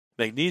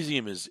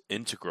Magnesium is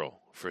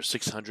integral for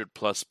 600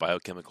 plus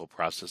biochemical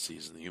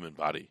processes in the human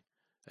body,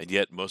 and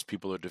yet most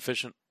people are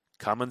deficient.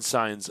 Common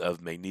signs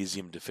of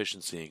magnesium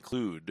deficiency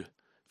include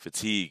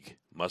fatigue,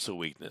 muscle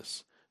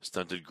weakness,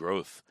 stunted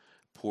growth,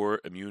 poor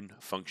immune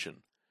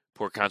function,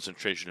 poor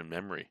concentration and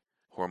memory,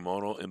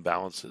 hormonal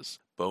imbalances,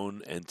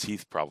 bone and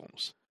teeth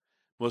problems.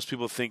 Most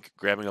people think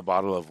grabbing a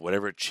bottle of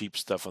whatever cheap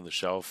stuff on the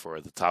shelf or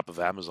at the top of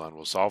Amazon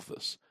will solve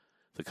this.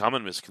 The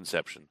common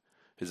misconception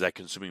is that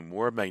consuming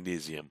more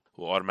magnesium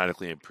will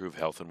automatically improve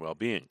health and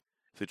well-being.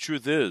 The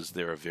truth is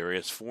there are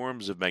various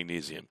forms of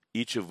magnesium,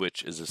 each of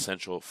which is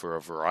essential for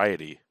a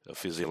variety of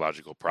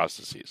physiological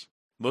processes.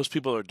 Most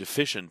people are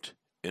deficient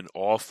in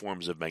all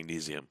forms of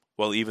magnesium,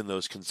 while even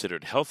those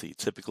considered healthy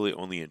typically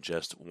only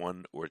ingest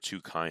one or two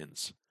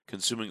kinds.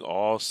 Consuming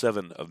all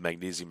 7 of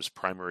magnesium's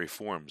primary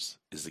forms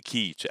is the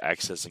key to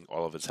accessing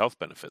all of its health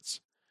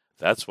benefits.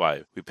 That's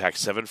why we pack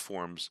 7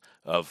 forms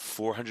of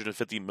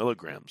 450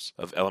 milligrams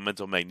of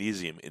elemental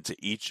magnesium into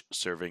each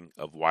serving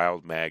of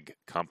Wild Mag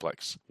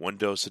Complex. 1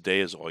 dose a day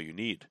is all you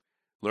need.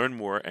 Learn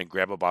more and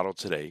grab a bottle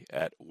today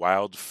at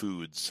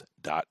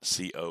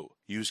wildfoods.co.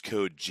 Use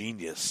code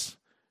GENIUS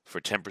for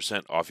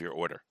 10% off your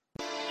order.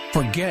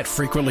 Forget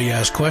frequently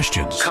asked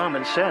questions,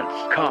 common sense,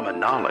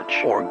 common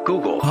knowledge, or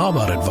Google. How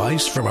about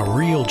advice from a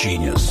real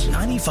genius?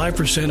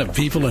 95% of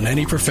people in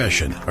any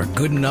profession are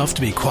good enough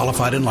to be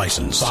qualified and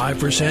licensed.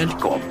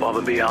 5% go above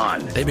and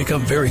beyond. They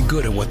become very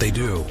good at what they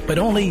do, but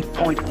only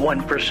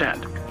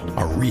 0.1%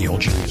 are real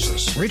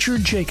geniuses.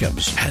 Richard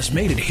Jacobs has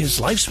made it his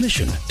life's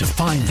mission to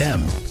find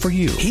them for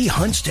you. He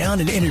hunts down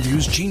and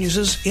interviews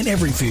geniuses in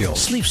every field: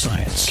 sleep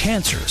science,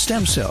 cancer,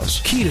 stem cells,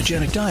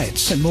 ketogenic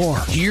diets, and more.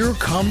 Here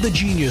come the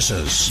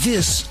geniuses.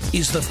 This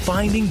is the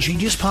Finding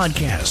Genius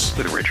Podcast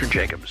with Richard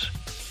Jacobs.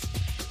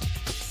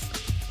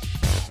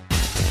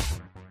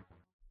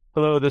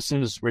 Hello, this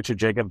is Richard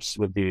Jacobs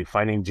with the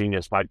Finding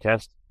Genius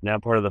Podcast, now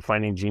part of the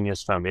Finding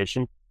Genius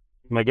Foundation.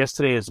 My guest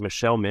today is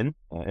Michelle Min,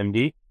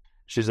 MD.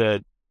 She's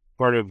a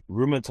part of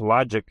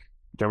rheumatologic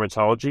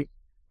dermatology.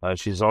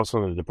 She's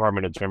also in the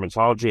Department of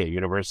Dermatology at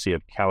University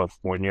of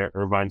California,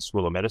 Irvine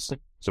School of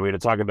Medicine. So we're going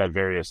to talk about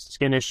various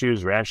skin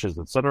issues, rashes,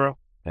 etc.,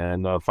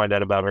 and find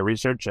out about her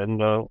research and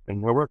her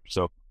work.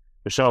 So,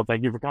 Michelle,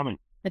 thank you for coming.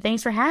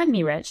 Thanks for having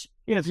me, Rich.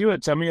 Yeah, if you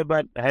would tell me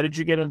about how did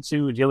you get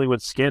into dealing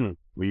with skin?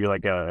 Were you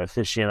like a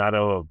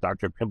aficionado of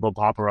Dr. Pimple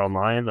Popper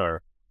online,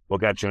 or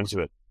what got you into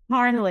it?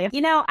 Hardly.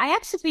 I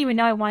actually didn't even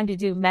know I wanted to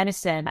do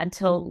medicine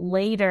until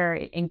later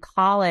in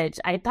college.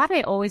 I thought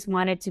I always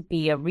wanted to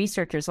be a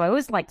researcher, so I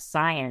always liked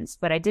science,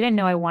 but I didn't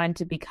know I wanted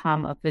to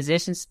become a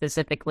physician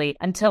specifically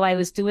until I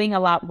was doing a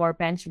lot more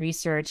bench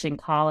research in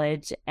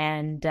college,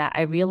 and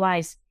I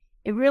realized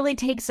it really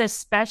takes a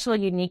special,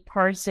 unique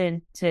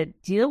person to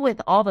deal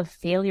with all the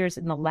failures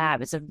in the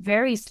lab. It's a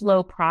very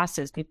slow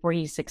process before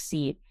you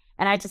succeed.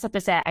 And I just have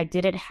to say, I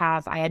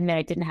admit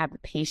I didn't have the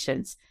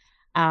patience.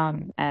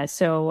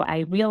 So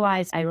I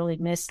realized I really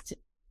missed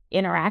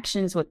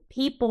interactions with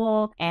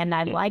people, and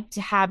I liked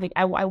to have it.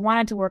 I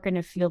wanted to work in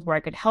a field where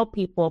I could help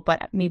people,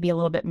 but maybe a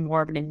little bit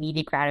more of an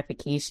immediate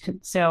gratification.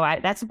 So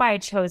that's why I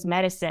chose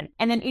medicine.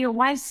 And then,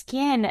 why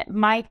skin?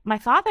 My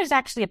father's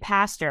actually a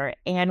pastor,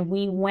 and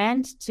we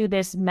went to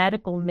this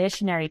medical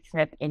missionary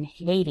trip in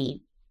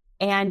Haiti.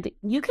 And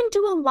you can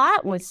do a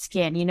lot with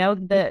skin.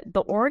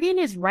 The organ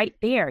is right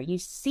there. You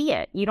see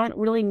it. You don't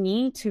really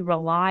need to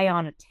rely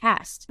on a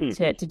test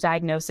to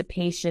diagnose a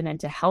patient and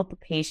to help a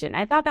patient.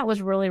 I thought that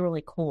was really,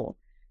 really cool.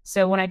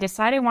 So when I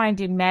decided I wanted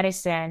to do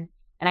medicine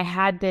and I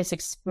had this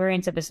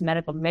experience of this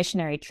medical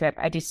missionary trip,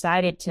 I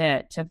decided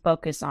to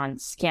focus on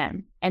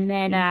skin. And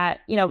then,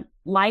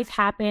 life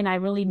happened. I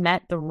really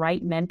met the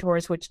right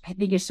mentors, which I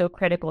think is so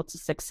critical to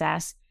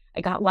success. I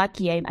got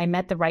lucky. I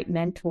met the right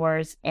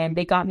mentors, and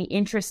they got me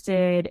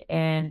interested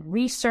in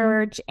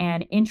research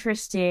and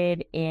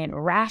interested in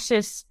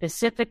rashes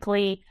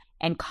specifically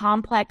and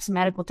complex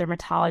medical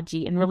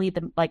dermatology and really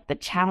the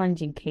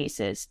challenging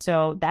cases.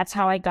 So that's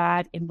how I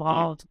got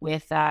involved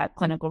with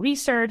clinical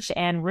research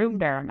and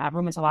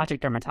rheumatologic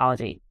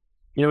dermatology.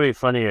 It'd be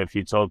funny if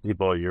you told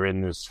people you're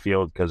in this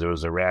field because it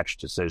was a rash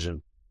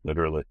decision,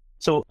 literally.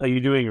 So are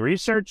you doing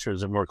research, or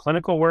is it more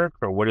clinical work,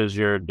 or what does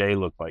your day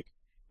look like?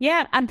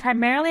 Yeah, I'm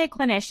primarily a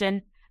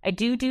clinician. I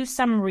do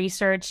some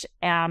research.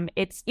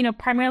 It's,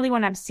 primarily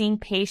when I'm seeing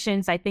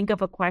patients, I think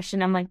of a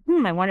question. I'm like,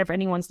 I wonder if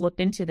anyone's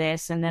looked into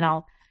this. And then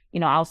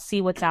I'll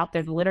see what's out there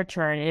in the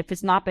literature. And if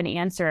it's not been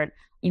answered,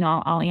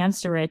 I'll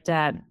answer it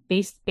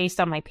based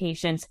on my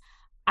patients.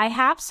 I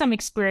have some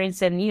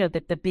experience in,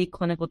 the big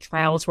clinical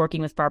trials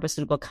working with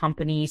pharmaceutical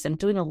companies. I'm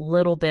doing a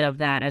little bit of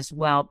that as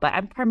well. But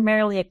I'm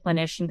primarily a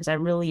clinician because I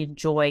really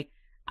enjoy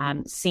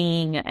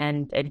seeing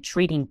and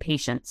treating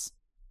patients.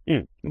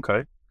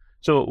 Okay.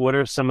 So what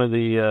are some of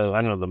the,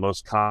 the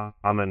most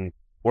common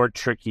or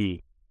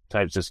tricky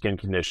types of skin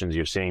conditions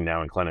you're seeing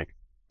now in clinic?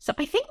 So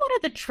I think one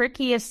of the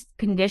trickiest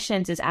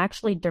conditions is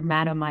actually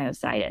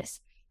dermatomyositis.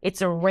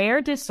 It's a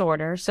rare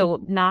disorder,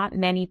 so not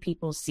many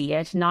people see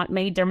it. Not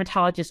many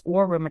dermatologists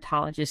or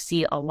rheumatologists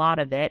see a lot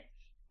of it.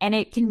 And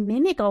it can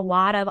mimic a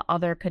lot of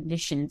other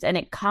conditions. And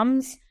it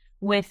comes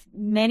with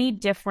many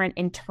different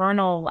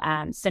internal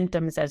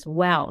symptoms as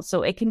well.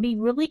 So it can be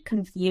really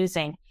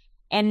confusing.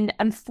 And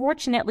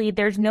unfortunately,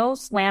 there's no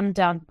slam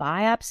dunk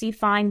biopsy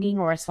finding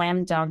or a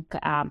slam dunk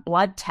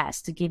blood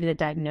test to give you the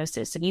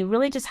diagnosis. So you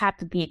really just have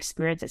to be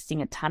experienced at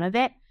seeing a ton of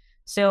it.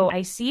 So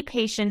I see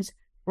patients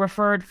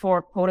referred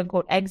for quote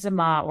unquote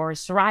eczema or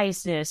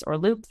psoriasis or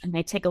lupus, and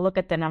I take a look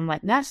at them and I'm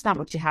like, that's not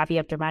what you have. You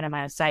have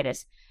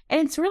dermatomyositis. And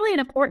it's really an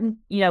important,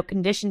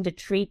 condition to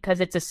treat because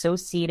it's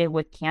associated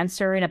with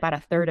cancer in about a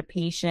third of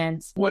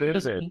patients. What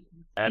is it?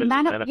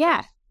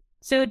 Yeah.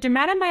 So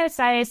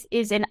dermatomyositis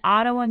is an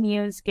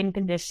autoimmune skin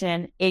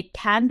condition. It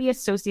can be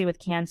associated with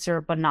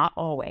cancer, but not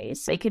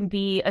always. It can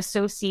be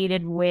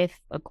associated with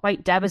a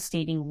quite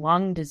devastating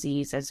lung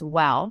disease as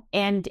well.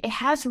 And it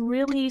has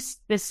really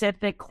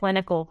specific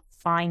clinical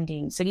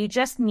findings. So you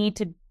just need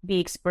to be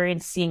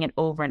experienced seeing it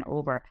over and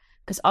over.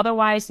 Because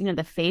otherwise,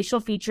 the facial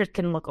features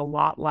can look a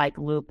lot like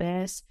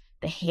lupus.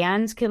 The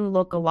hands can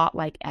look a lot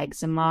like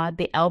eczema.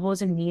 The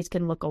elbows and knees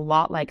can look a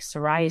lot like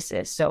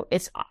psoriasis. So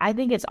I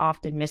think it's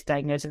often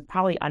misdiagnosed and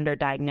probably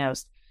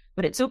underdiagnosed.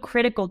 But it's so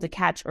critical to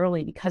catch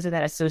early because of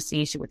that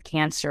association with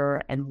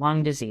cancer and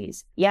lung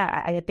disease.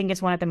 Yeah, I think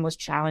it's one of the most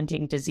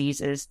challenging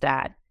diseases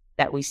that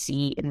we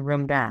see in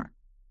room derm.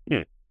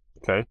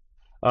 Okay.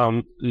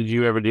 Did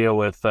you ever deal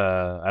with,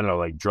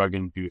 like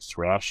drug-induced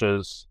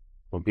rashes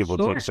when people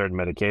Sure. take certain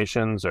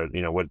medications, or,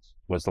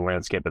 what's the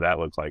landscape of that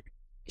look like?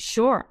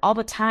 Sure, all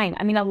the time.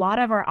 I mean, a lot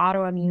of our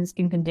autoimmune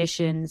skin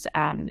conditions,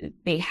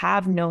 they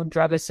have known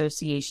drug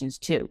associations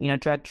too,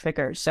 drug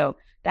triggers. So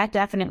that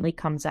definitely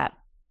comes up.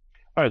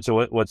 All right.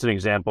 So what's an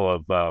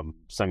example of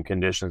some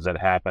conditions that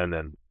happen,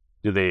 and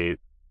do they,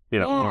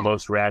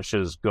 most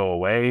rashes go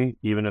away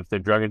even if they're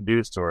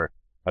drug-induced, or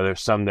are there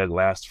some that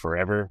last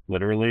forever,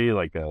 literally?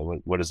 Like,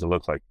 what does it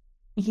look like?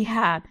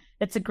 Yeah,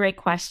 that's a great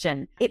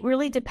question. It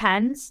really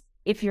depends.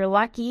 If you're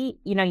lucky,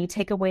 you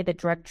take away the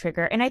drug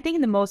trigger. And I think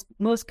in the most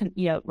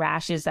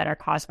rashes that are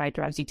caused by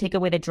drugs, you take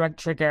away the drug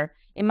trigger.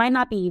 It might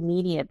not be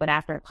immediate, but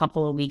after a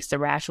couple of weeks, the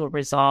rash will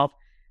resolve.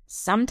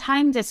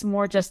 Sometimes it's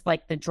more just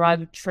like the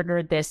drug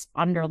triggered this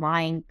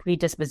underlying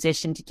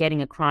predisposition to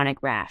getting a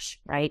chronic rash,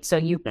 right? So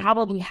you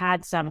probably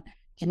had some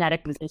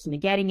genetic position to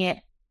getting it.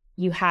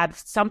 You have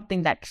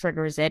something that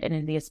triggers it, and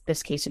in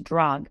this case, a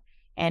drug.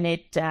 And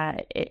it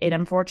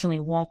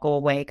unfortunately won't go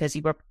away because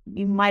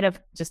you might have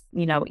just,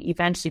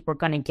 eventually we're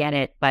going to get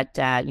it, but,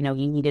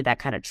 you needed that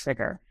kind of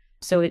trigger.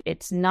 So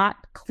it's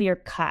not clear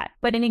cut.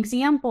 But an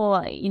example,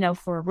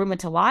 for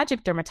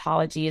rheumatologic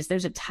dermatology is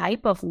there's a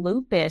type of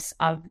lupus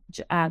of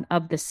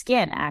the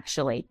skin,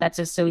 actually, that's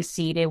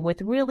associated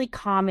with really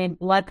common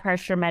blood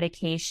pressure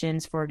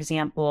medications, for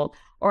example,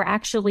 or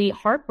actually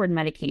heartburn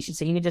medications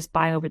that you can just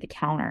buy over the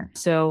counter.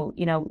 So,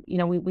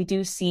 we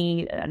do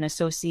see an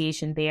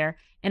association there.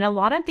 And a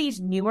lot of these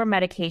newer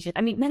medications,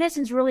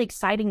 medicine's really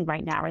exciting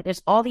right now, right?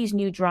 There's all these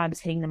new drugs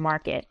hitting the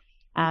market.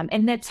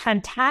 And that's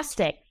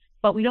fantastic,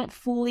 but we don't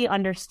fully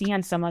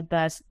understand some of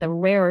the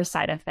rarer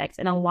side effects.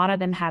 And a lot of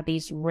them have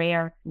these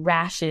rare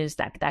rashes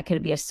that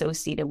could be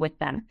associated with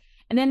them.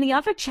 And then the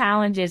other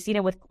challenge is,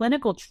 with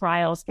clinical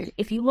trials,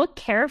 if you look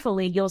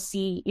carefully, you'll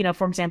see,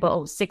 for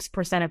example,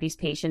 6% of these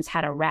patients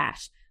had a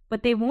rash.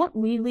 But they won't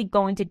really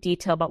go into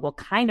detail about what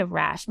kind of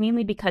rash,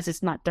 mainly because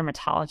it's not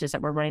dermatologists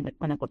that were running the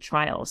clinical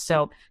trials.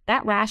 So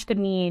that rash could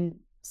mean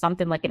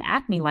something like an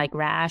acne-like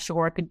rash,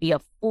 or it could be a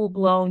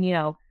full-blown,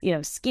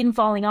 skin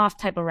falling off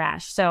type of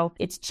rash. So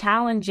it's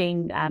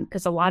challenging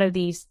because a lot of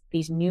these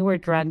newer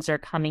drugs are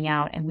coming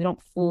out, and we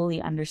don't fully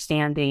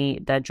understand the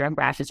drug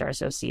rashes are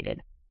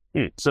associated.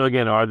 So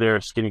again, are there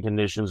skin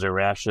conditions or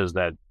rashes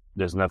that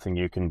there's nothing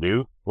you can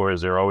do, or is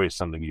there always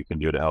something you can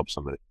do to help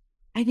somebody?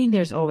 I think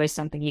there's always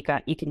something you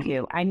can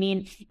do.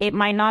 It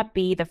might not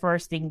be the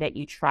first thing that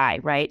you try,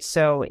 right?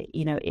 So,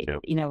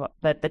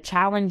 but the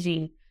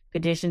challenging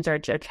conditions are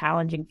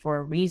challenging for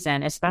a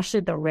reason, especially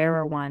the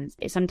rarer ones.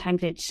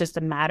 Sometimes it's just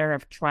a matter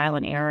of trial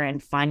and error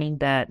and finding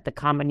the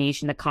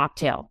combination, the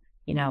cocktail,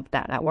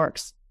 that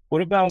works.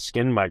 What about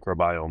skin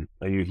microbiome?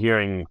 Are you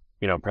hearing,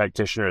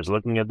 practitioners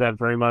looking at that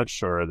very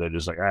much, or are they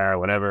just like,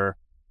 whatever?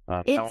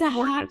 It's a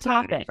hot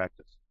topic.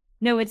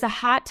 No, it's a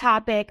hot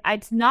topic.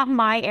 It's not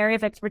my area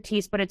of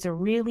expertise, but it's a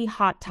really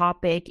hot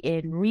topic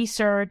in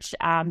research.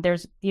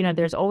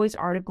 There's always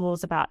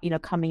articles about,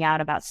 coming out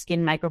about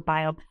skin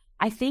microbiome.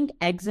 I think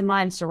eczema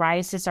and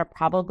psoriasis are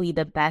probably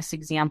the best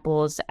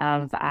examples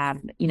of,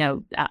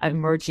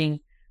 emerging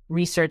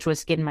research with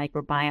skin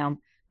microbiome.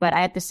 But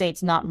I have to say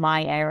it's not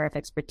my area of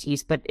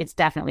expertise, but it's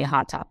definitely a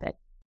hot topic.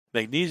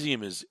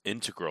 Magnesium is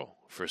integral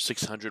for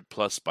 600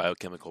 plus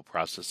biochemical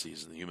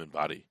processes in the human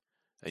body,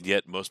 and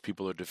yet most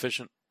people are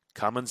deficient.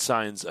 Common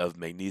signs of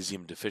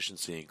magnesium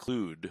deficiency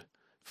include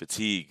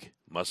fatigue,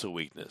 muscle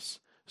weakness,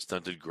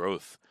 stunted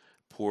growth,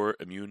 poor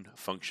immune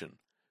function,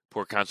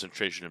 poor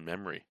concentration and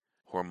memory,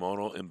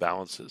 hormonal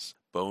imbalances,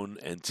 bone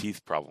and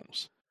teeth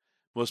problems.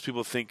 Most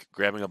people think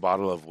grabbing a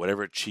bottle of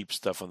whatever cheap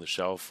stuff on the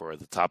shelf or at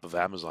the top of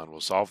Amazon will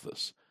solve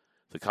this.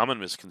 The common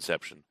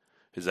misconception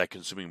is that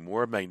consuming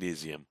more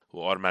magnesium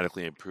will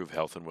automatically improve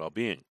health and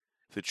well-being.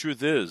 The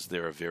truth is,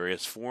 there are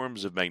various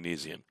forms of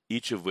magnesium,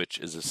 each of which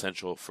is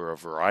essential for a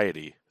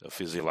variety of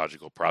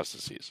physiological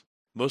processes.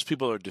 Most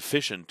people are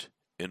deficient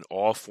in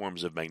all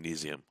forms of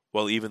magnesium,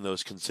 while even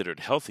those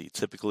considered healthy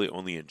typically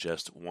only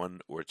ingest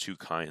one or two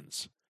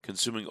kinds.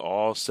 Consuming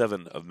all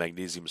 7 of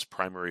magnesium's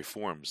primary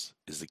forms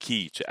is the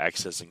key to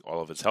accessing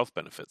all of its health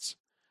benefits.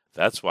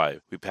 That's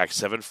why we pack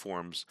 7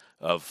 forms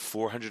of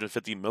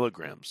 450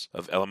 milligrams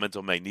of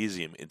elemental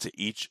magnesium into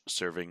each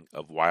serving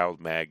of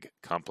Wild Mag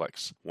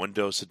Complex. 1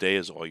 dose a day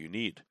is all you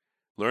need.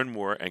 Learn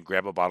more and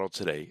grab a bottle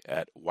today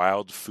at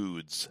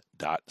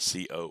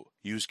wildfoods.co.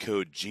 Use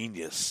code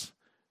GENIUS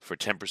for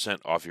 10%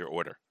 off your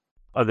order.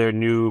 Are there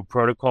new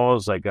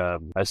protocols? Like I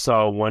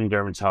saw one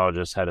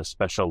dermatologist had a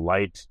special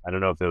light. I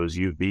don't know if it was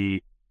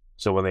UV.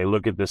 So when they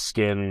look at the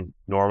skin,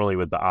 normally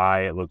with the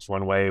eye, it looks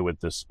one way. With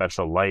this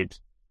special light,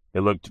 it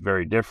looked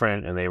very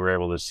different, and they were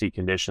able to see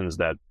conditions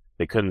that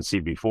they couldn't see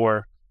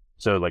before.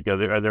 So like, are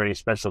there any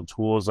special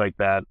tools like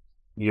that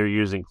you're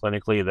using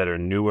clinically that are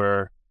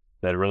newer,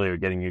 that really are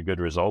getting you good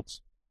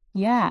results?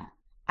 Yeah.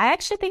 I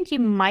actually think you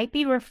might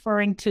be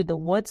referring to the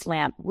Woods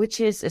lamp, which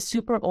is a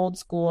super old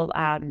school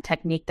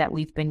technique that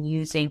we've been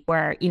using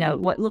where,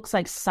 what looks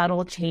like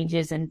subtle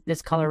changes in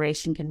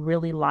discoloration can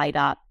really light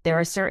up. There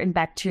are certain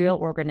bacterial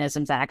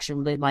organisms that actually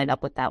really light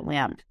up with that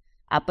lamp.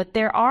 But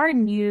there are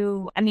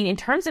in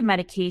terms of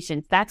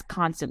medications, that's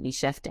constantly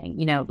shifting.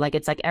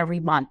 It's like every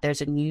month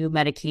there's a new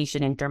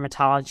medication in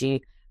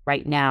dermatology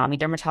right now.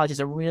 Dermatology is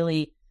a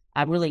really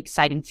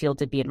exciting field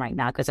to be in right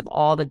now because of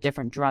all the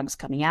different drugs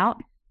coming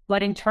out.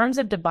 But in terms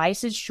of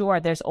devices, sure,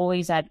 there's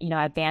always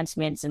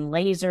advancements in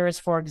lasers,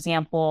 for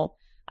example.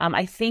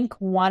 I think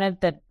one of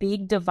the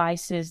big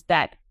devices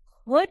that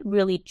could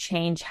really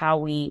change how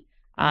we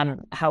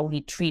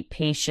treat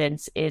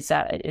patients is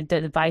the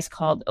device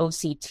called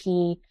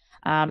OCT.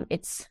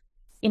 It's,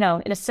 in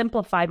a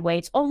simplified way,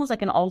 it's almost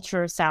like an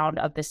ultrasound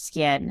of the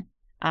skin.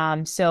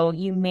 So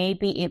you may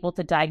be able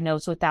to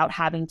diagnose without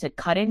having to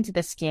cut into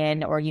the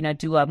skin or,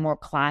 do a more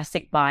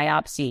classic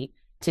biopsy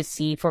to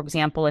see, for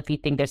example, if you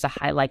think there's a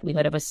high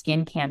likelihood of a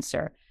skin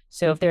cancer.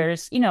 So if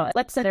there's,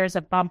 let's say there's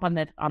a bump on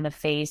the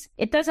face,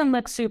 it doesn't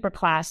look super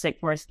classic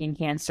for a skin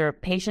cancer.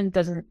 Patient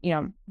doesn't,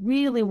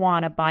 really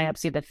want to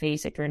biopsy the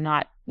face if you're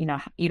not,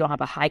 you don't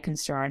have a high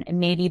concern. And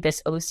maybe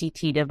this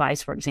OCT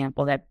device, for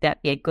example,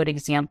 that'd be a good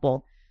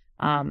example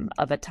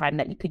of a time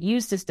that you could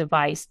use this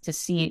device to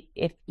see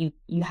if you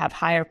have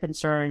higher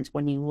concerns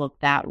when you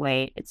look that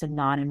way. It's a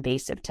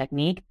non-invasive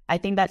technique. I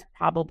think that's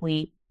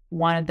probably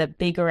one of the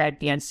bigger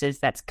advances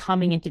that's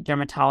coming into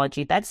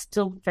dermatology that's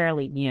still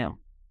fairly new.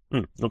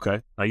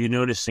 Okay. Are you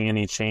noticing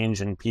any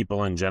change in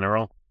people in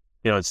general?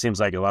 It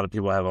seems like a lot of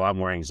people have a lot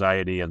more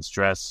anxiety and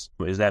stress.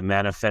 Is that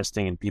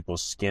manifesting in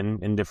people's skin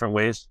in different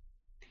ways?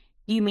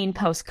 You mean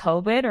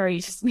post-COVID, or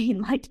you just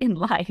mean like in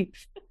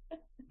life?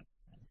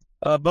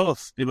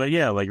 Both. But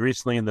yeah, like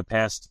recently in the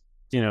past,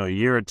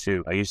 year or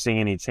two, are you seeing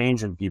any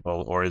change in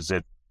people, or is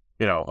it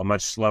a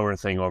much slower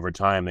thing over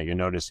time that you're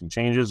noticing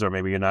changes, or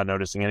maybe you're not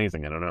noticing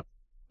anything? I don't know.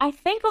 I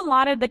think a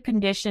lot of the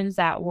conditions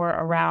that were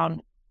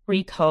around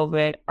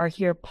pre-COVID are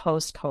here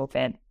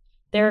post-COVID.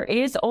 There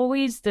is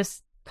always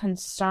this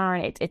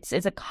concern. It's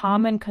a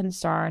common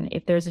concern.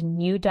 If there's a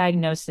new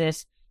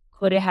diagnosis,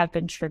 could it have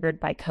been triggered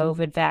by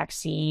COVID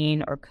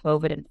vaccine or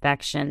COVID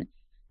infection?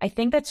 I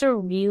think that's a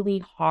really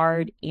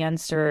hard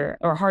answer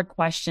or hard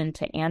question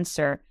to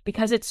answer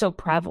because it's so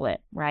prevalent,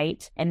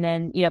 right? And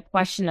then,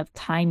 question of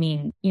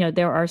timing,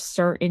 there are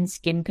certain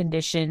skin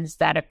conditions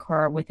that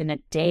occur within a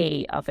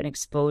day of an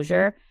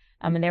exposure.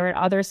 And there are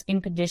other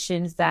skin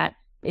conditions that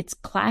it's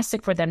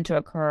classic for them to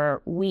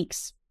occur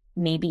weeks,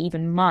 maybe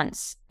even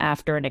months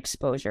after an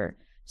exposure.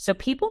 So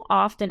people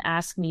often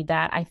ask me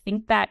that. I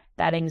think that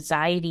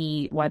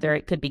anxiety, whether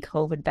it could be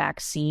COVID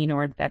vaccine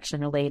or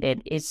infection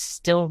related, is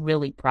still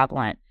really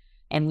prevalent.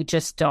 And we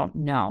just don't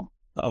know.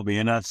 Oh, but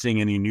you're not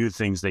seeing any new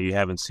things that you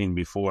haven't seen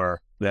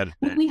before that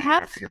we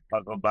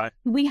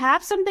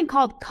have something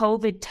called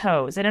COVID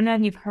toes. I don't know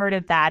if you've heard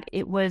of that.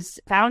 It was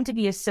found to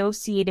be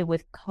associated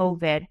with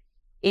COVID.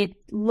 It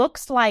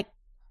looks like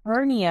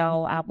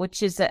hernia,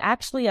 which is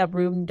actually a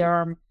rheum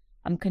derm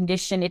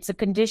condition. It's a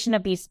condition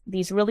of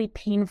these really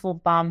painful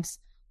bumps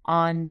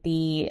on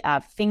the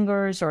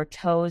fingers or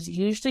toes,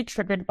 usually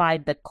triggered by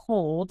the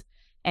cold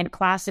and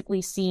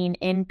classically seen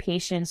in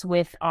patients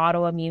with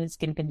autoimmune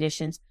skin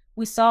conditions.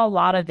 We saw a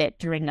lot of it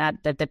during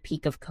the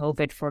peak of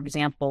COVID, for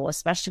example,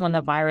 especially when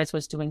the virus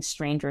was doing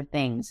stranger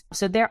things.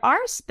 So there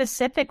are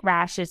specific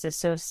rashes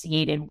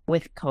associated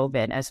with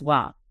COVID as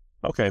well.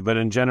 Okay, but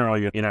in general,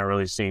 you're not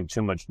really seeing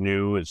too much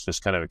new. It's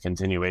just kind of a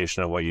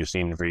continuation of what you've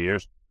seen for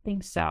years. I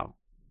think so.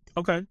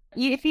 Okay.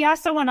 If you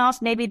ask someone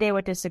else, maybe they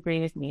would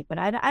disagree with me, but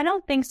I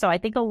don't think so. I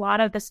think a lot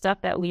of the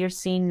stuff that we are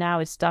seeing now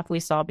is stuff we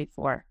saw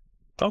before.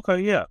 Okay,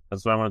 yeah,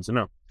 that's what I wanted to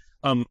know.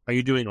 Are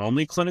you doing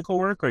only clinical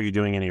work? Or are you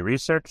doing any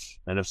research?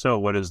 And if so,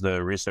 what does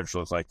the research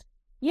look like?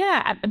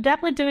 Yeah, I'm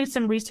definitely doing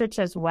some research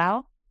as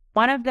well.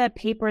 One of the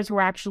papers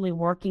we're actually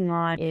working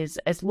on is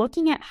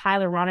looking at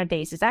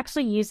hyaluronidase. It's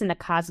actually used in a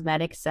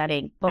cosmetic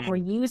setting, but we're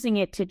using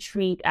it to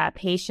treat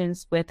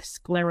patients with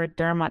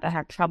scleroderma that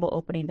have trouble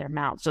opening their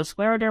mouth. So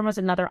scleroderma is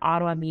another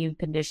autoimmune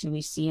condition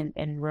we see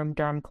in room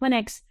derm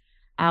clinics,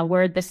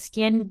 where the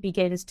skin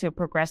begins to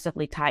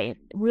progressively tighten.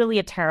 Really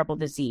a terrible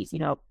disease.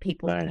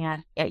 People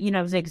can't,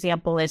 the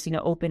example is,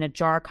 open a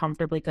jar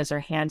comfortably because their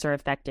hands are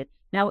affected.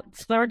 Now,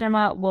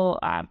 scleroderma will,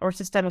 or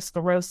systemic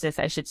sclerosis,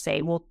 I should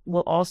say,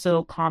 will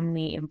also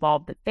commonly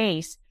involve the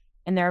face.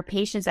 And there are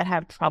patients that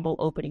have trouble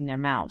opening their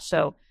mouths.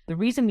 So the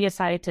reason we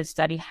decided to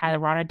study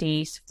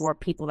hyaluronidase for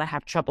people that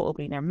have trouble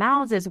opening their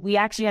mouths is we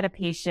actually had a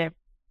patient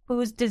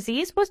whose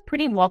disease was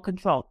pretty well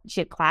controlled.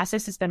 She had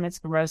classic systemic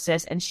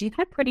sclerosis and she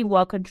had pretty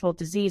well controlled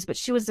disease, but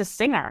she was a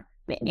singer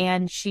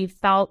and she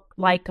felt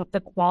like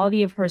the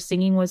quality of her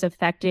singing was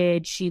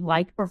affected. She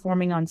liked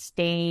performing on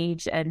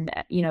stage and,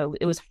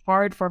 it was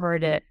hard for her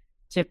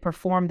to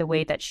perform the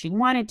way that she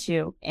wanted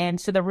to. And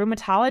so the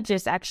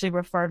rheumatologist actually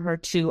referred her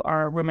to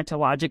our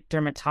rheumatologic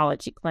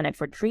dermatology clinic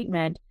for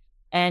treatment.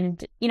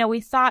 And, we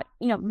thought,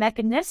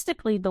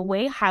 mechanistically, the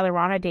way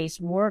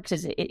hyaluronidase works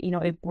is,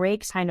 it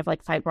breaks kind of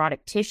like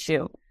fibrotic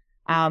tissue.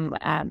 And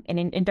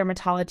in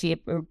dermatology,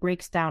 it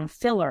breaks down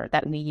filler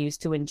that we use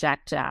to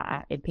inject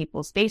in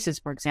people's faces,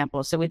 for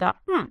example. So we thought,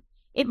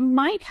 it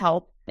might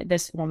help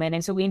this woman.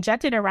 And so we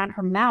injected around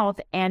her mouth.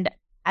 And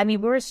we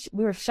were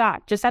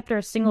shocked. Just after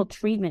a single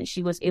treatment,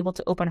 she was able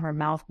to open her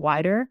mouth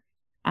wider.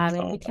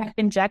 And we kept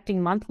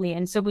injecting monthly.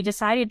 And so we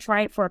decided to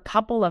try it for a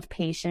couple of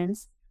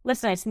patients.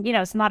 Listen,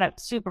 it's not a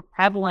super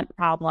prevalent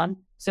problem,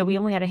 so we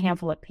only had a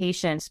handful of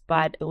patients, but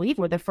I believe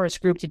we're the first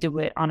group to do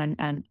it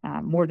on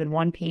more than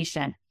one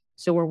patient.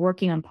 So we're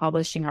working on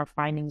publishing our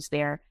findings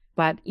there.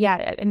 But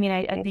yeah,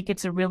 I think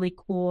it's a really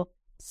cool,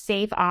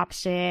 safe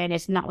option.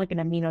 It's not like an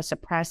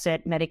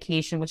immunosuppressant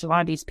medication, which a lot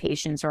of these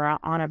patients are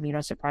on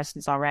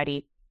immunosuppressants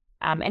already.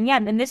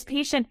 And this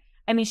patient,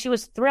 she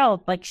was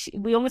thrilled. Like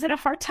we almost had a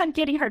hard time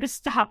getting her to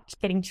stop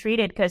getting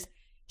treated because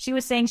she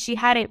was saying she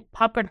hadn't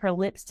puckered her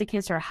lips to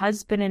kiss her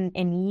husband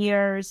in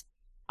years.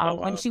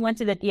 When she went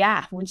to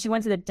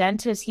the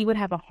dentist, he would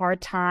have a hard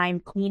time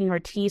cleaning her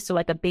teeth. So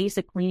like a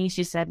basic cleaning,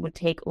 she said, would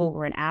take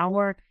over an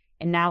hour.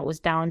 And now it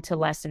was down to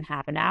less than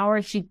half an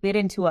hour. She bit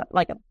into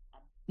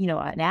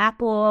an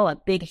apple, a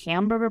big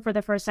hamburger for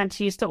the first time.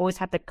 She used to always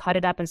have to cut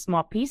it up in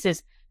small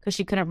pieces because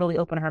she couldn't really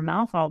open her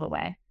mouth all the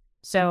way.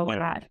 So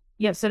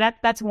so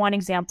that's one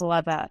example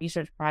of a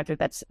research project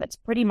that's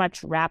pretty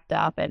much wrapped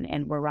up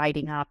and we're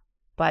writing up.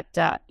 But,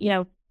 the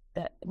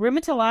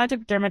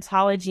rheumatologic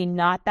dermatology,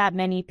 not that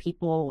many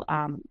people,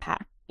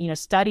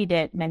 studied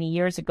it many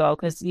years ago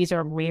because these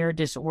are rare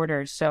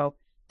disorders. So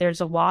there's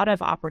a lot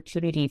of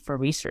opportunity for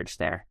research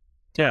there.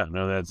 Yeah,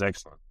 no, that's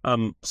excellent.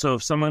 So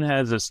if someone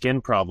has a skin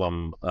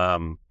problem,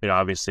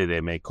 obviously they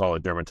may call a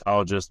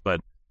dermatologist,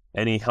 but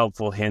any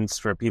helpful hints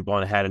for people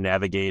on how to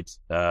navigate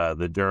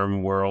the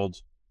derm world?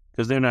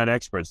 Because they're not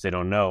experts. They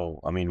don't know.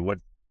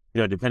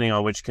 Depending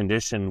on which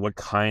condition, what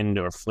kind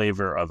or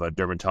flavor of a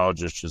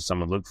dermatologist should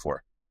someone look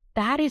for?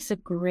 That is a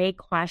great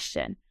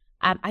question.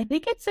 I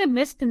think it's a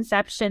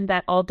misconception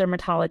that all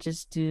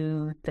dermatologists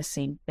do the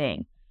same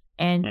thing.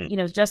 And,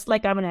 just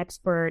like I'm an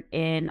expert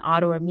in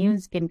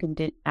autoimmune skin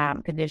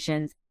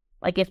conditions,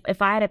 like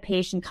if I had a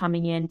patient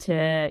coming in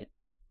to,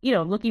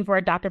 looking for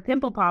a Dr.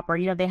 Pimple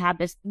Popper, they have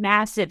this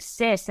massive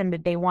cyst and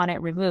they want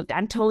it removed.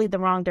 I'm totally the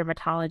wrong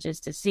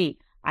dermatologist to see.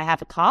 I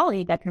have a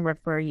colleague I can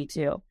refer you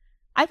to.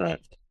 I think,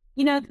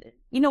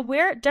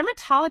 we're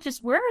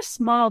dermatologists, we're a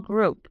small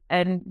group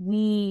and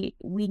we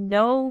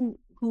know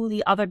who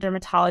the other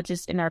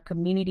dermatologists in our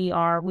community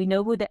are. We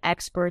know who the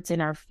experts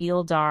in our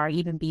field are,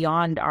 even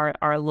beyond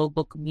our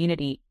local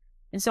community.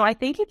 And so I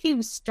think if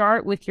you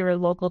start with your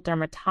local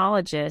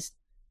dermatologist,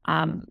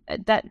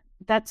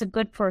 that's a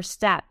good first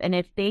step. And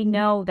if they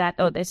know that,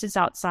 this is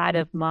outside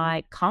of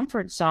my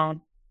comfort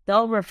zone,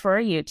 they'll refer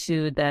you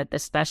to the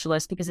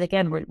specialist because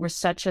again,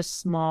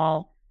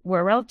 we're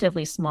a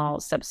relatively small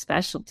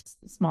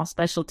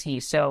specialty.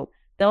 So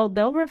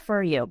they'll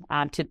refer you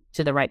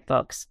to the right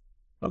folks.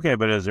 Okay,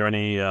 but is there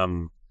any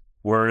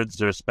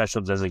words or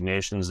special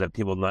designations that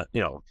people not,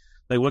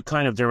 like what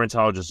kind of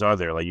dermatologists are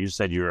there? Like you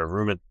said, you're a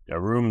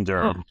room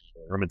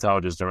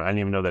dermatologist. I didn't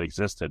even know that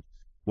existed.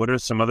 What are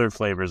some other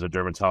flavors of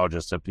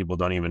dermatologists that people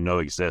don't even know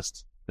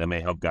exist that may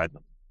help guide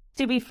them?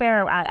 To be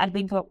fair, I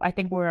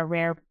think we're a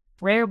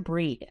rare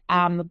breed.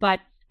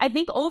 But I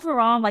think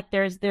overall, like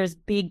there's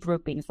big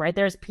groupings, right?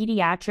 There's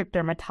pediatric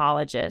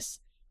dermatologists.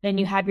 Then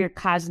you have your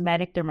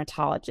cosmetic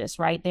dermatologists,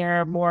 right?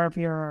 They're more of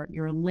your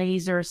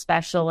laser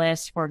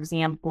specialists, for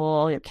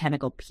example, your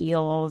chemical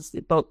peels,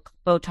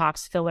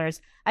 Botox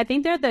fillers. I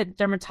think they're the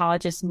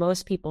dermatologists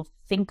most people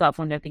think of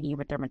when they're thinking of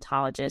a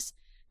dermatologist.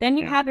 Then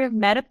you have your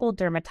medical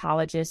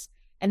dermatologists.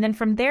 And then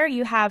from there,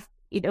 you have,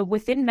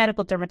 within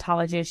medical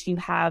dermatologists, you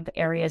have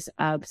areas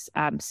of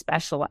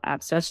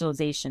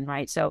specialization,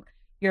 right? So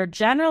your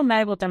general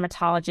medical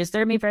dermatologist,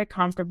 they're going to be very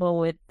comfortable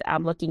with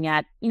looking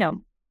at,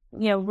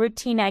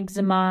 routine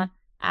eczema,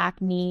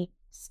 acne,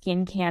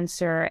 skin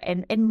cancer,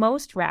 and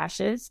most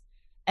rashes.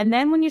 And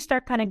then when you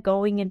start kind of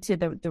going into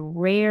the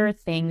rare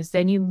things,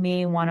 then you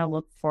may want to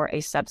look for a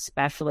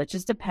subspecialist,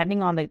 just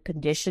depending on the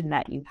condition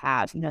that you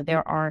have.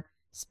 There are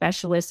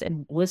specialists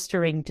in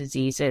blistering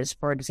diseases,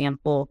 for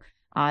example.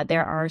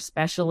 There are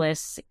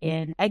specialists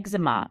in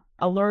eczema,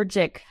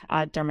 allergic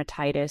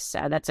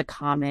dermatitis. That's a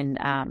common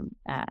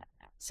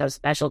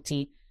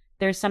subspecialty.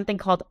 There's something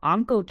called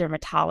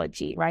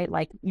oncodermatology, right?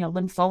 Like,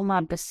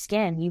 lymphoma of the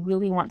skin. You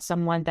really want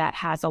someone that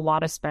has a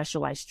lot of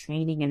specialized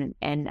training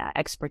and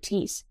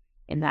expertise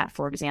in that,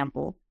 for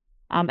example.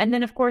 And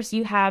then, of course,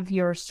 you have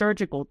your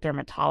surgical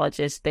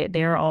dermatologists.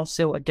 They're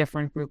also a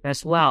different group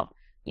as well.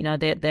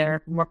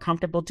 They're more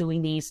comfortable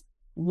doing these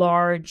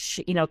large,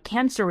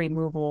 cancer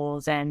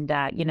removals and,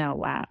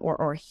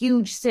 or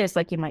huge cysts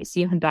like you might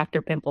see on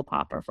Dr. Pimple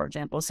Popper, for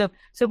example. So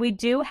we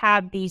do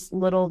have these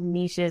little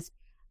niches.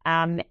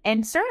 And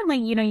certainly,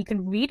 you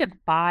can read a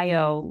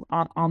bio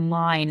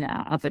online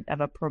of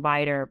a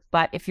provider.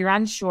 But if you're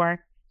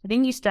unsure, I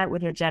think you start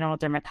with your general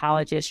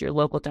dermatologist, your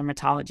local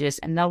dermatologist,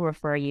 and they'll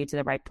refer you to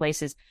the right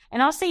places.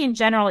 And I'll say in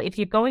general, if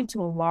you're going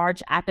to a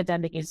large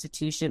academic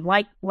institution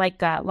like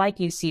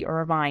UC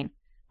Irvine,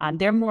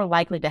 they're more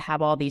likely to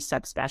have all these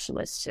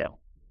subspecialists too.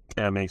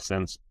 Yeah, makes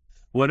sense.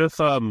 What if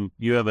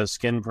you have a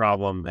skin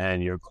problem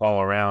and you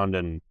call around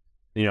and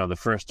the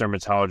first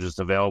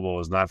dermatologist available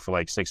is not for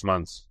like 6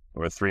 months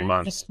or 3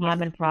 months? That's a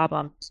common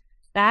problem.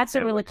 That's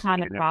a really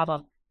common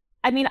problem.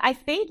 I mean, I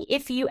think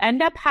if you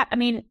end up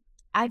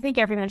I think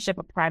everyone should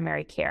have a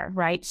primary care,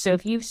 right? So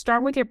if you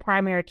start with your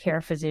primary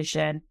care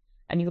physician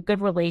and you have a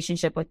good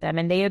relationship with them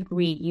and they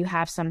agree you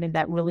have something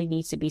that really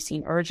needs to be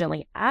seen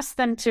urgently, ask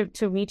them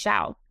to reach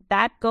out.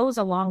 That goes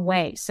a long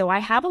way. So I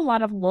have a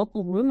lot of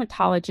local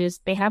rheumatologists.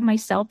 They have my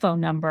cell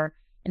phone number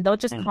and they'll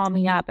just call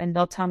me up and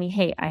they'll tell me,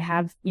 hey, I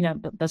have,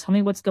 they'll tell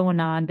me what's going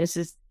on. This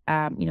is,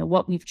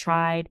 what we've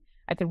tried.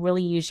 I could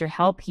really use your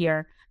help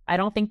here. I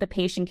don't think the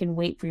patient can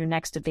wait for your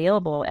next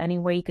available. Any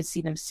way you could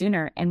see them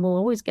sooner, and we'll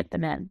always get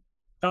them in.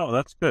 Oh,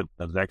 that's good.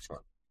 That's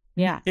excellent.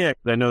 Yeah. Yeah,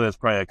 I know that's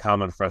probably a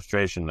common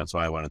frustration. That's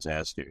why I wanted to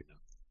ask you.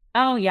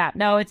 Oh, yeah.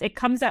 No, it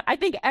comes up, I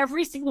think,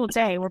 every single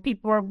day where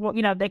people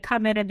are, they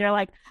come in and they're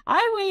like,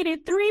 I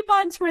waited 3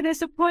 months for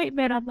this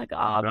appointment. I'm like, oh,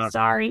 I'm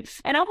sorry.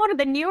 And I'm one of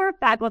the newer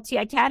faculty.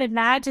 I can't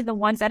imagine the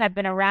ones that have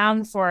been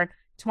around for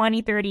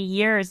 20, 30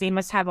 years. They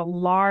must have a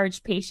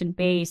large patient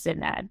base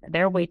and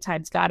their wait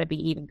time's got to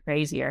be even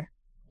crazier.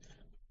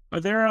 Are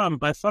there,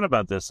 I thought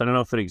about this. I don't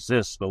know if it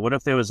exists, but what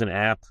if there was an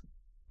app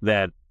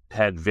that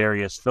had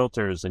various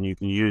filters and you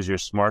can use your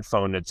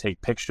smartphone to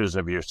take pictures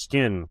of your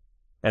skin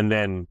and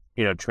then,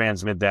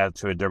 transmit that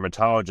to a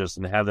dermatologist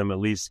and have them at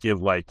least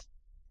give like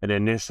an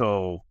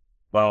initial,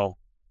 well,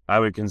 I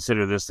would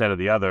consider this, that, or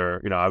the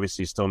other,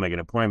 obviously still make an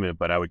appointment,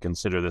 but I would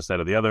consider this, that,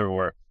 or the other,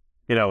 or,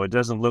 it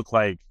doesn't look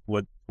like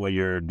what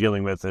you're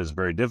dealing with is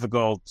very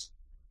difficult.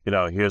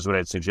 Here's what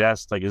I'd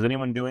suggest. Like, is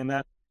anyone doing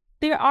that?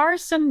 There are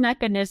some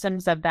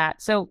mechanisms of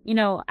that. So,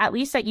 at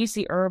least at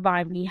UC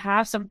Irvine, we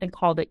have something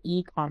called an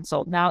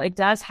e-consult. Now, it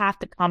does have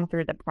to come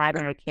through the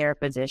primary care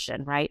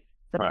physician, right?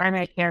 The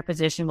primary care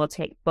physician will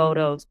take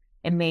photos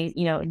and may,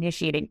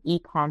 initiate an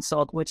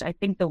e-consult, which I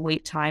think the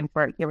wait time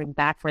for hearing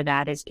back for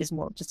that is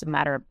more just a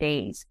matter of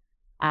days.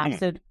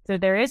 So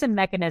there is a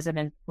mechanism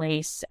in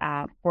place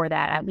for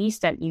that, at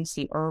least at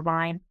UC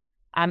Irvine.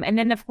 And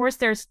then, of course,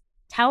 there's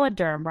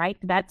telederm, right?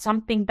 That's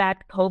something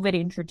that COVID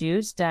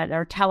introduced,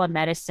 or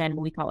telemedicine,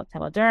 we call it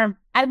telederm.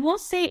 I will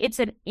say it's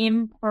an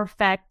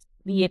imperfect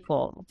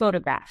vehicle,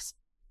 photographs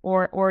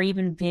or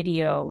even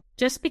video,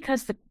 just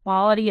because the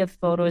quality of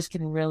photos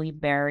can really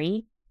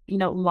vary.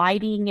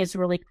 Lighting is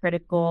really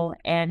critical.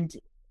 And,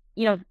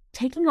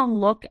 taking a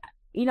look,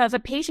 if a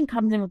patient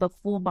comes in with a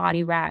full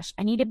body rash,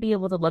 I need to be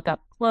able to look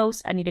up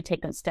close. I need to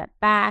take a step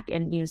back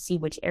and, see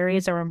which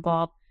areas are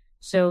involved.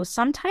 So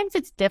sometimes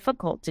it's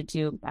difficult to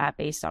do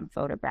based on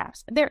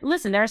photographs. There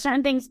are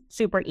certain things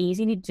super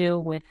easy to do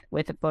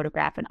with a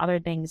photograph, and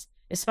other things,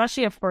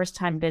 especially a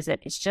first-time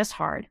visit, it's just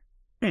hard.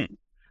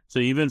 So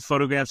even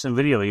photographs and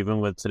video, even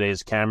with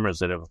today's cameras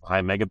that have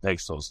high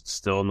megapixels, it's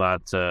still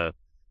not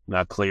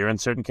clear in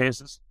certain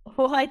cases?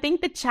 Well, I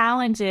think the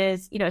challenge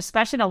is,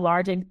 especially in a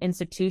large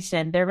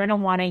institution, they're going to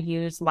want to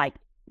use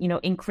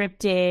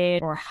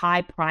encrypted or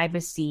high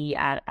privacy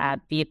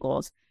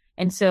vehicles.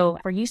 And so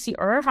for UC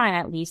Irvine,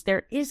 at least,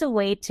 there is a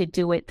way to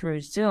do it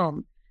through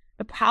Zoom.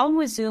 The problem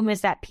with Zoom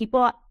is that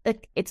people,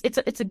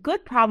 it's a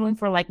good problem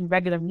for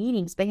regular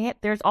meetings, but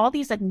there's all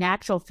these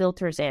natural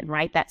filters in,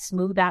 right, that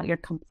smooth out your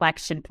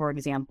complexion, for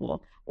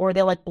example, or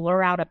they'll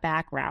blur out a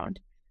background.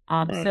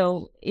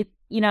 So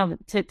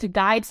to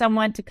guide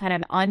someone to kind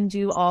of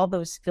undo all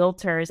those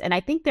filters, and I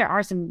think there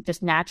are some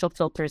just natural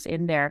filters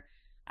in there.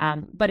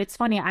 But it's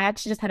funny, I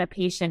actually just had a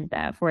patient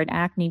for an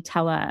acne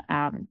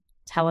telemed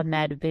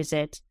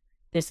visit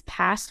this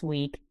past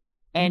week,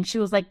 and she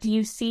was like, do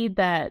you see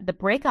the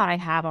breakout I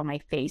have on my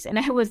face? And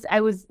I was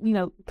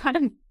kind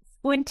of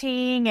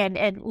squinting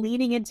and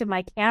leaning into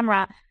my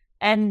camera,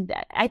 and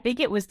I think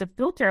it was the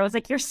filter. I was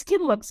like, your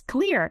skin looks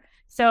clear.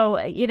 So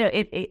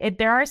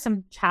there are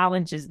some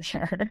challenges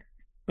there.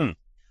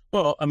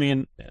 Well, I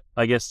mean,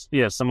 I guess,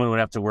 yeah, someone would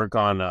have to work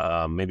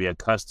on maybe a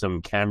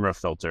custom camera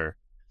filter.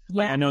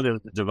 Yeah, I know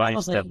there's a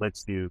device that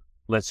probably.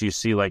 lets you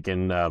see like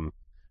in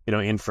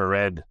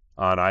infrared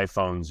on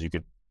iPhones. You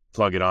could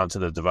plug it onto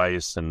the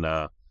device, and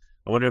I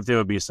wonder if there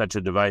would be such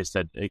a device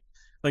that,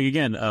 like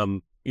again,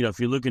 if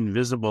you look in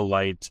visible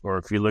light or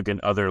if you look in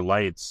other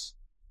lights,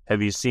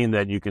 have you seen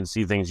that you can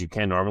see things you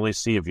can't normally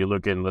see if you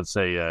look in, let's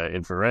say,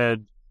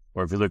 infrared,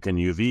 or if you look in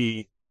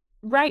UV?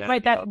 Right, That,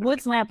 right. That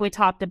woods lamp we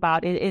talked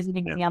about is an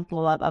yeah.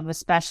 example of a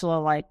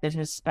special, like there's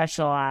a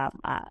special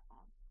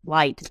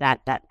light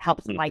that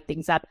helps Hmm. light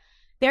things up.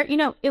 There,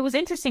 it was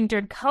interesting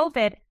during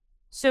COVID.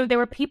 So there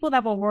were people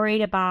that were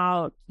worried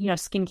about,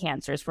 skin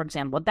cancers, for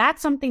example.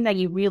 That's something that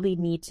you really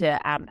need to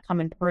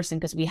come in person,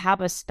 because we have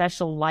a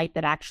special light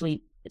that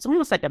actually, it's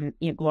almost like a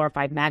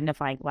glorified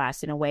magnifying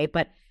glass in a way,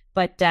 but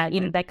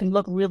that can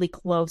look really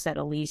close at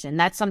a lesion.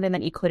 That's something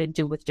that you couldn't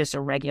do with just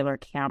a regular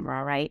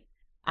camera, right?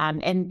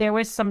 And there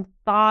was some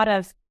thought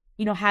of,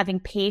 having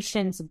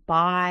patients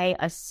buy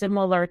a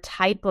similar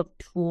type of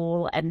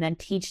tool and then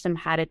teach them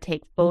how to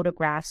take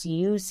photographs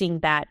using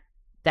that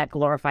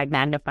glorified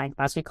magnifying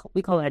glass.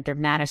 We call it a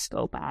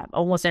dermatoscope.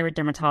 Almost every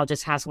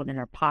dermatologist has one in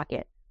their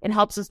pocket. It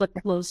helps us look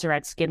closer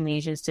at skin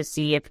lesions to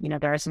see if,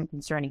 there are some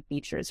concerning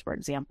features, for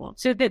example.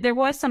 So there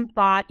was some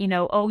thought,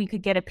 you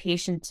could get a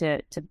patient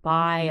to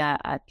buy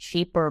a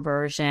cheaper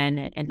version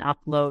and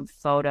upload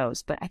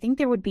photos. But I think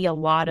there would be a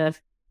lot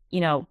of,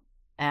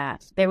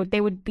 there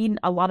would be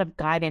a lot of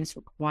guidance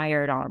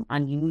required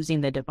on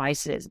using the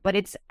devices. But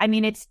it's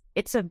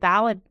a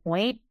valid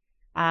point.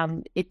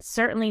 It's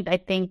certainly, I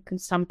think,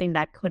 something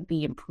that could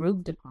be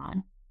improved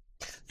upon.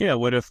 Yeah,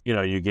 what if,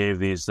 you gave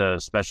these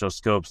special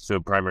scopes to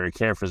primary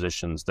care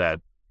physicians that,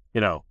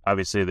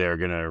 obviously they're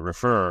going to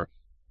refer,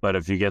 but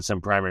if you get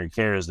some primary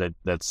cares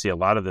that see a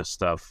lot of this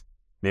stuff,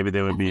 maybe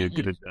they would be a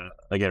good,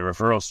 again,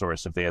 referral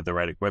source if they had the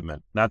right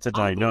equipment. Not to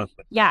diagnose,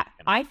 but Yeah,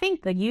 I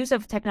think the use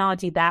of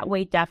technology that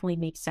way definitely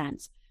makes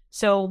sense.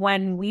 So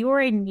when we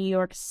were in New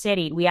York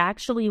City, we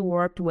actually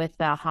worked with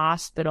a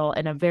hospital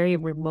in a very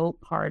remote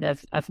part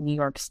of New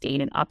York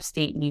State, in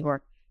upstate New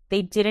York.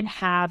 They didn't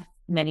have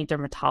many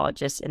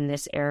dermatologists in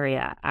this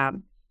area.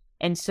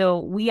 And so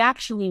we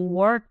actually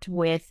worked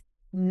with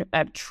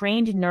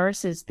trained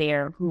nurses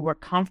there who were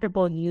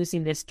comfortable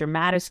using this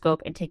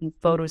dermatoscope and taking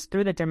photos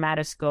through the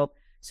dermatoscope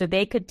so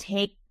they could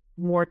take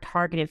more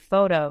targeted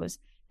photos.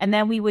 And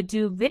then we would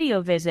do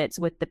video visits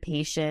with the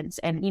patients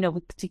and,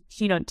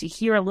 to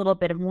hear a little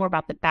bit more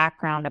about the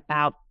background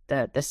about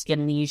the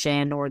skin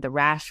lesion or the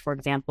rash, for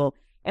example.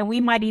 And we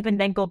might even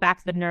then go back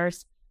to the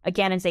nurse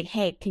again and say,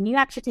 hey, can you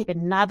actually take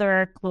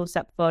another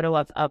close-up photo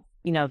of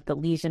the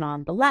lesion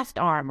on the left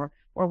arm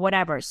or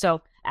whatever.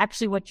 So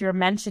actually what you're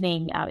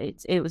mentioning,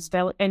 it was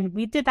valid, and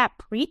we did that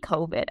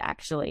pre-COVID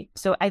actually.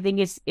 So I think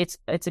it's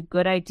a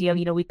good idea.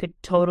 We could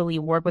totally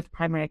work with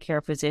primary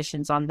care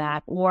physicians on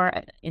that, or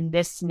in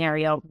this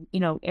scenario,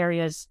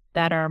 areas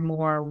that are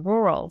more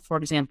rural, for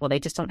example, they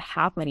just don't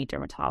have many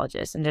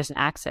dermatologists and there's an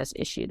access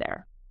issue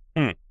there.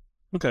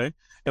 Okay.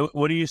 And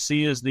what do you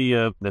see as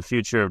the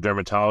future of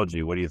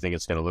dermatology? What do you think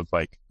it's going to look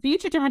like?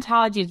 Future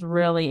dermatology is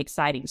really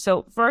exciting.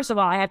 So first of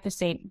all, I have to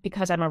say,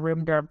 because I'm a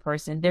rheum derm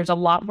person, there's a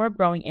lot more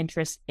growing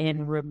interest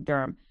in rheum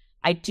derm.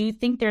 I do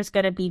think there's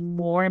going to be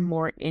more and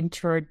more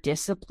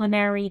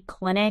interdisciplinary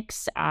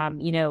clinics.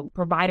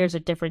 Providers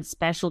of different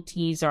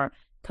specialties are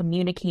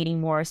communicating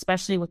more,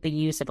 especially with the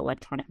use of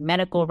electronic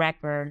medical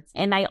records.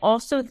 And I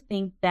also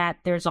think that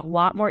there's a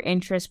lot more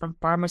interest from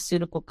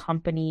pharmaceutical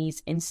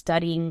companies in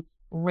studying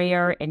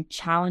rare and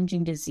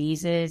challenging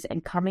diseases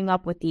and coming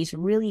up with these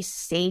really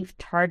safe,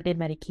 targeted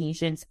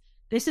medications.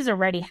 This is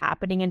already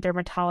happening in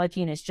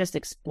dermatology and it's just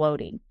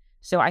exploding.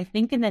 So I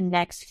think in the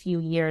next few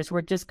years,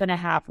 we're just going to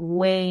have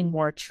way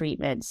more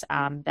treatments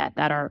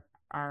that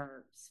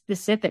are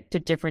specific to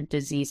different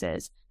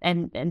diseases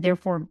and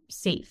therefore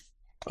safe.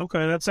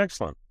 Okay, that's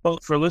excellent. Well,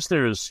 for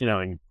listeners,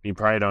 you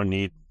probably don't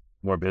need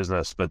more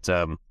business, but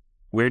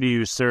where do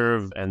you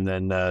serve? And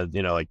then,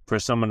 like for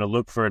someone to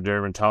look for a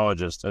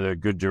dermatologist, are there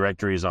good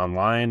directories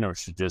online, or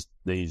should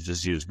they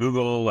just use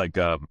Google? Like,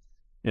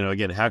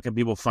 again, how can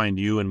people find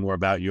you and more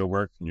about your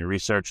work and your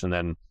research? And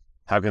then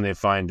how can they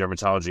find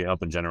dermatology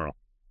help in general?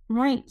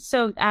 Right.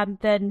 So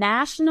the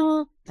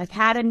National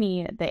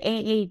Academy, the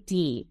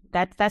AAD,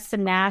 that's the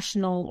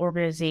national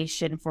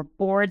organization for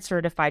board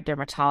certified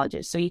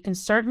dermatologists. So you can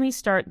certainly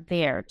start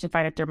there to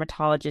find a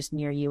dermatologist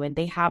near you. And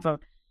they have a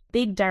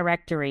big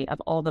directory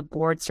of all the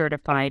board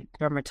certified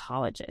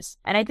dermatologists.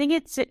 And I think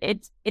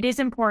it is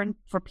important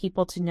for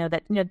people to know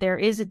that, there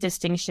is a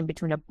distinction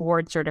between a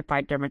board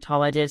certified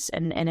dermatologist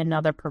and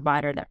another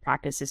provider that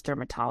practices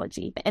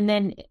dermatology. And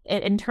then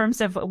in terms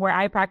of where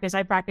I practice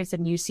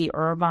in UC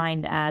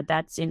Irvine.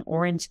 That's in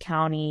Orange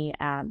County,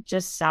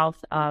 just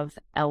south of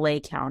LA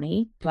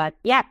County. But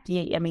yeah,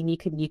 you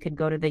could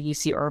go to the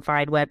UC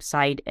Irvine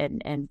website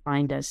and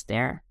find us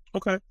there.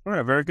 Okay. All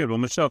right. Very good. Well,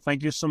 Michelle,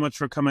 thank you so much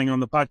for coming on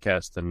the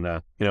podcast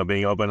and,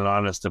 being open and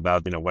honest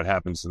about, what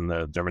happens in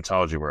the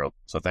dermatology world.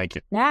 So thank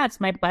you. Yeah, it's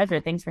my pleasure.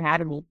 Thanks for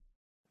having me.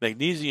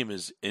 Magnesium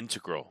is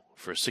integral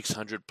for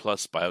 600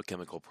 plus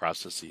biochemical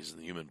processes in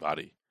the human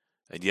body,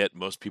 and yet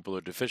most people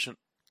are deficient.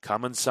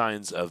 Common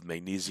signs of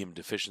magnesium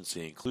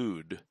deficiency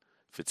include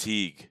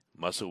fatigue,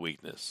 muscle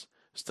weakness,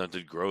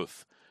 stunted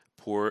growth,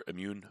 poor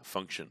immune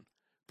function,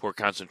 poor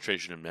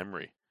concentration and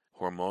memory,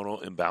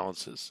 hormonal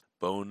imbalances,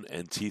 bone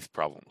and teeth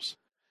problems.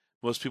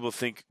 Most people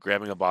think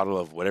grabbing a bottle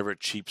of whatever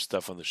cheap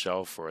stuff on the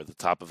shelf or at the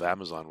top of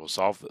Amazon will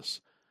solve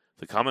this.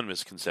 The common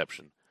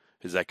misconception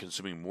is that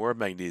consuming more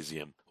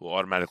magnesium will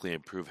automatically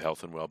improve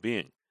health and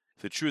well-being.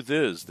 The truth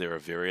is, there are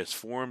various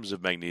forms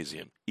of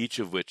magnesium, each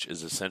of which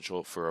is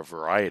essential for a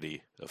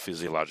variety of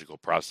physiological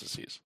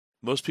processes.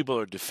 Most people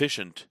are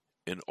deficient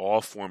in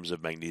all forms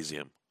of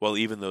magnesium, while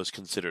even those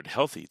considered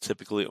healthy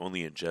typically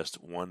only ingest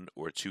one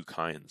or two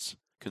kinds.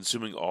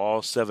 Consuming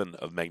all 7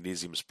 of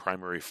magnesium's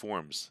primary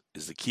forms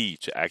is the key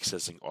to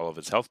accessing all of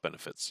its health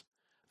benefits.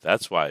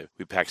 That's why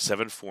we pack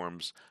 7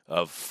 forms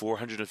of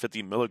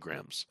 450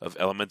 milligrams of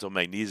elemental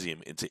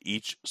magnesium into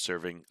each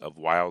serving of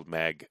Wild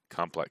Mag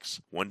Complex.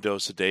 1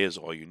 dose a day is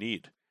all you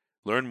need.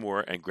 Learn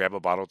more and grab a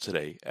bottle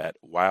today at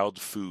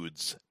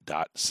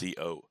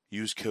wildfoods.co.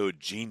 Use code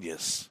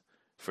GENIUS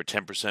for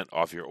 10%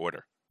 off your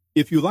order.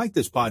 If you like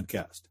this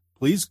podcast,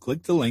 please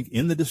click the link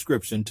in the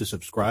description to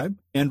subscribe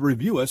and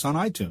review us on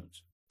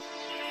iTunes.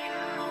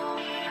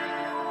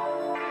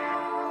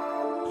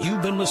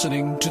 You've been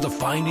listening to the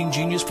Finding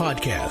Genius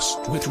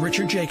podcast with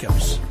Richard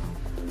Jacobs.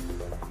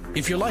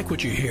 If you like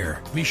what you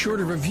hear, be sure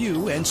to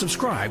review and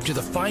subscribe to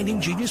the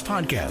Finding Genius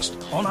podcast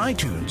on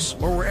iTunes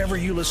or wherever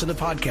you listen to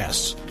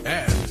podcasts.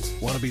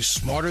 And want to be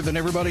smarter than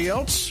everybody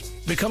else?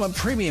 Become a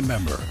premium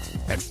member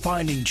at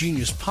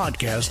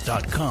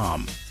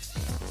findinggeniuspodcast.com.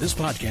 This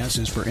podcast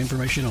is for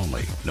information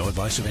only. No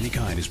advice of any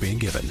kind is being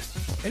given.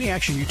 Any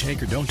action you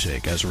take or don't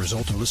take as a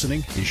result of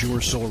listening is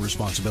your sole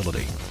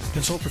responsibility.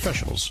 Consult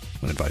professionals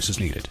when advice is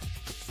needed.